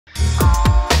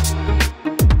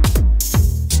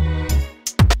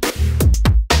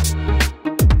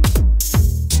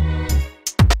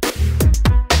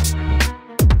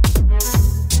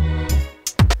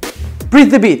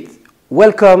Breathe the beat.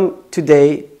 Welcome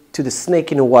today to the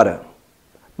snake in the water.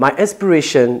 My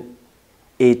inspiration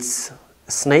is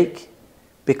a snake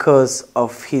because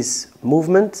of his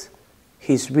movement.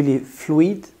 He's really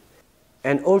fluid,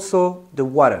 and also the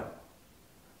water.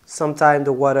 Sometimes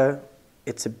the water,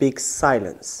 it's a big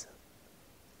silence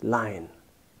line,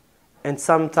 and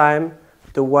sometimes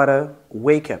the water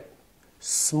wake up,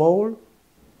 small,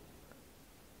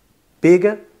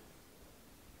 bigger.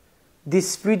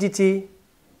 This fluidity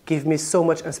gives me so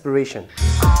much inspiration.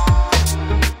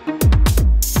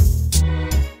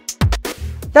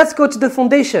 Let's go to the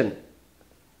foundation.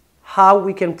 How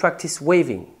we can practice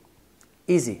waving.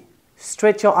 Easy.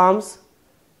 Stretch your arms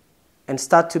and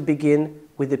start to begin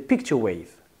with a picture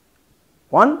wave.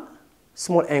 1,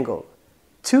 small angle.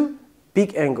 2,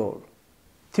 big angle.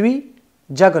 3,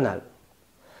 diagonal.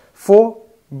 4,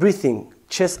 breathing,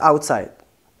 chest outside.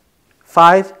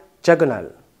 5,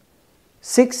 diagonal.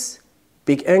 6,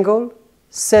 big angle.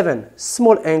 7,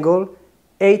 small angle.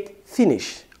 8,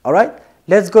 finish. All right?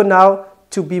 Let's go now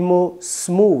to be more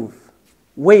smooth,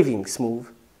 waving smooth.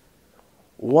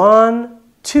 1,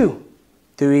 2,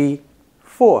 3,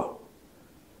 4.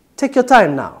 Take your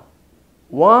time now.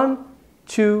 1,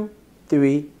 2,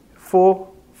 3,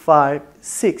 4, 5,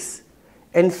 6.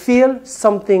 And feel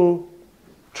something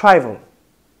travel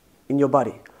in your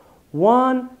body.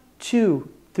 1, 2,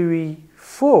 3,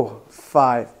 4,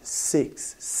 5,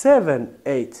 6, 7,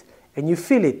 8. And you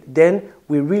feel it. Then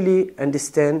we really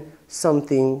understand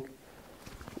something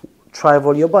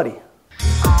travel your body.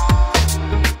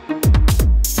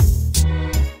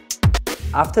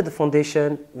 After the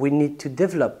foundation, we need to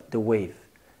develop the wave.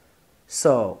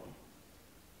 So,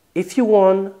 if you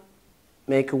want to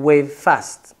make a wave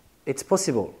fast, it's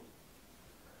possible.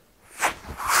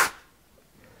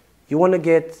 You want to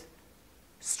get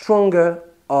stronger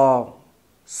or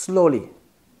slowly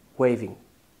waving.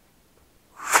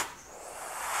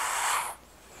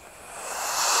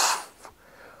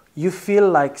 You feel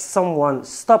like someone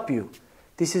stop you.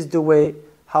 This is the way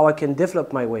how I can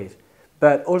develop my wave.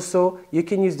 But also, you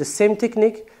can use the same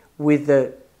technique with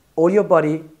all your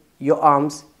body, your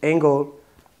arms, angle,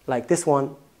 like this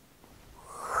one.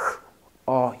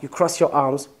 Or you cross your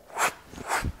arms.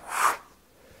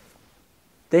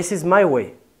 This is my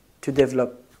way to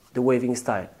develop the waving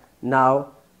style.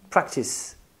 Now,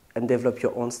 practice and develop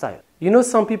your own style. You know,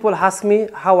 some people ask me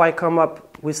how I come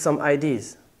up with some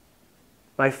ideas.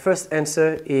 My first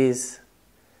answer is,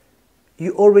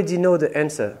 you already know the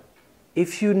answer.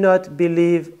 If you not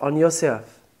believe on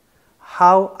yourself,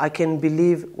 how I can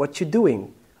believe what you're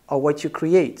doing or what you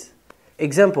create?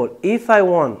 Example, if I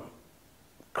want to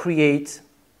create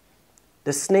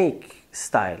the snake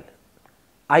style,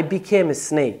 I became a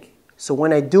snake. So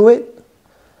when I do it,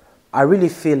 I really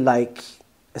feel like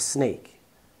a snake.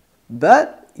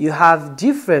 But you have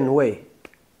different way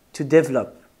to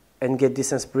develop and get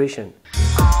this inspiration.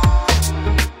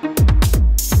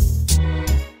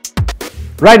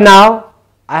 Right now,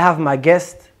 I have my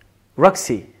guest,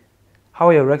 Roxy. How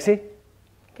are you, Roxy?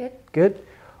 Good. Good.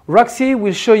 Roxy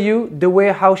will show you the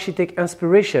way how she takes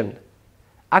inspiration.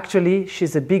 Actually,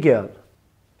 she's a big girl.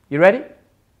 You ready?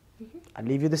 Mm-hmm. I'll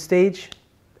leave you the stage.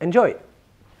 Enjoy.